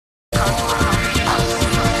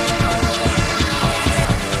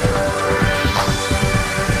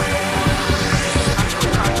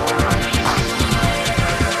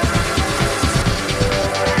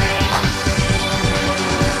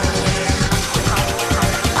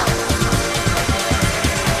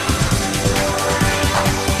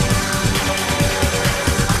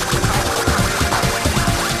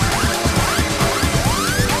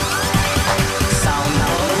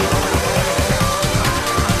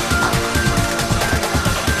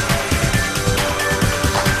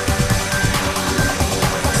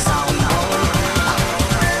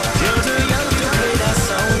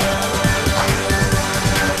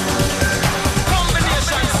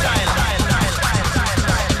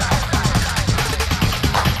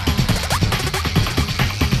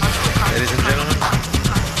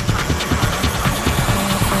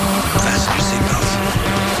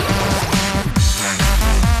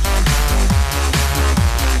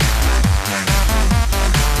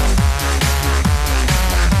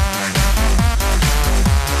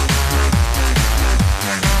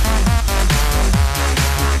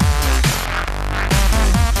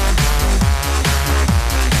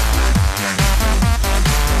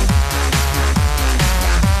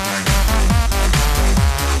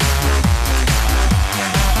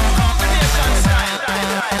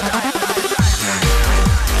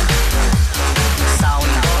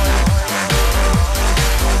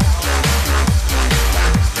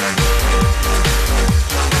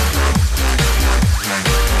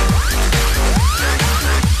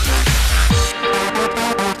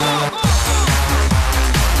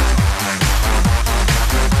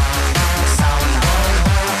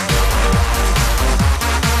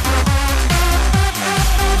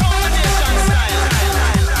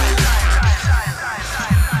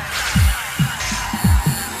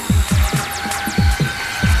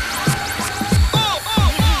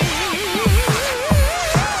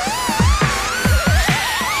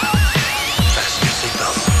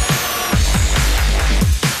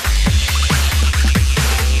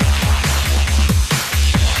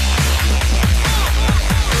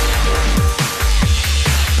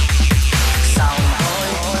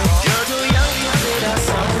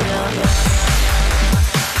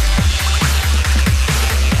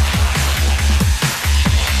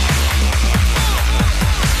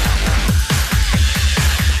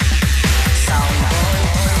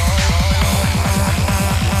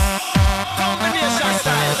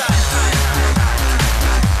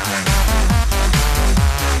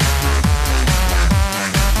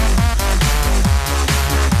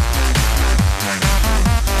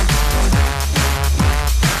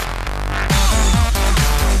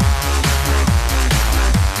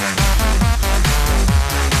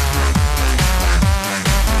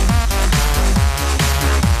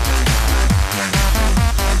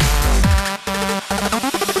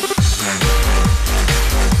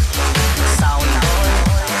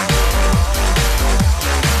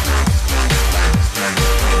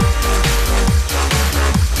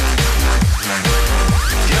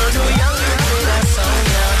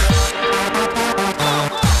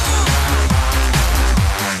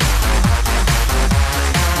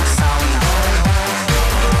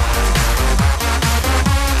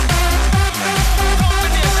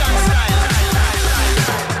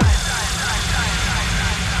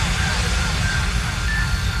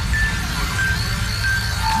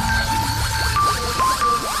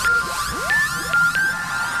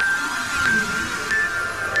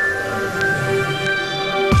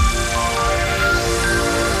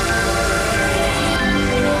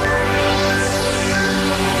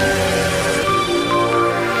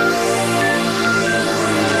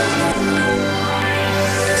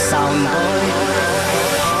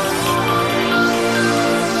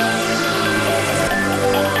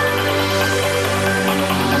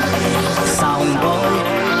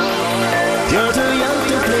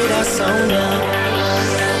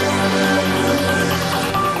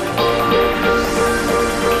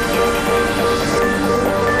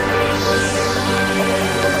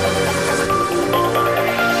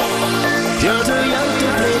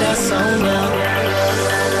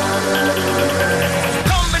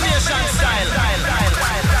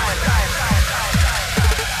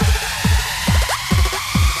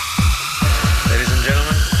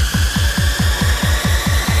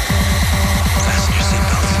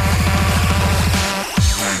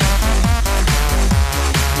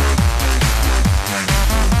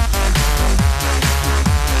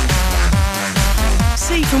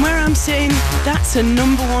From where I'm sitting, that's a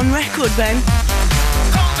 #1 record, Ben.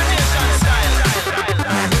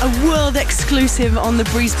 A world exclusive on the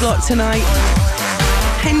Breeze Block tonight.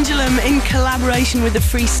 Pendulum in collaboration with the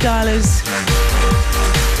Freestylers.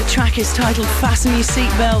 The track is titled Fasten Your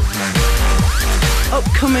Seatbelt.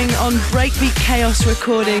 Upcoming on Breakbeat Chaos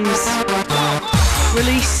Recordings.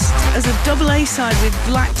 Released as a double A-side with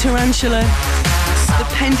Black Tarantula. The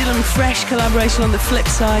Pendulum Fresh collaboration on the flip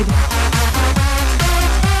side.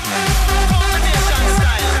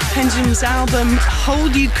 Pendulum's album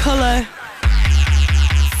Hold You Colour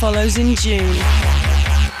follows in June.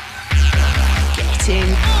 Get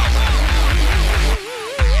in.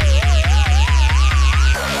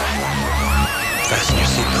 Fasten your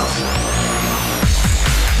seatbelt.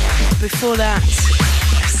 Before that,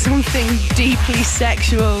 something deeply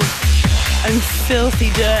sexual and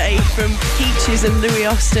filthy dirty from Peaches and Louis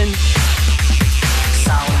Austin.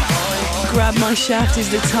 Grab My Shaft is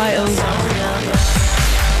the title.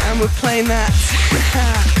 And we're playing that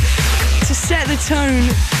to set the tone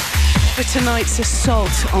for tonight's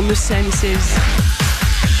assault on the senses.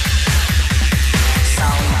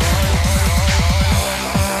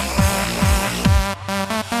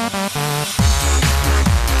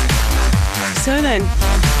 So then,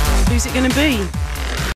 who's it going to be?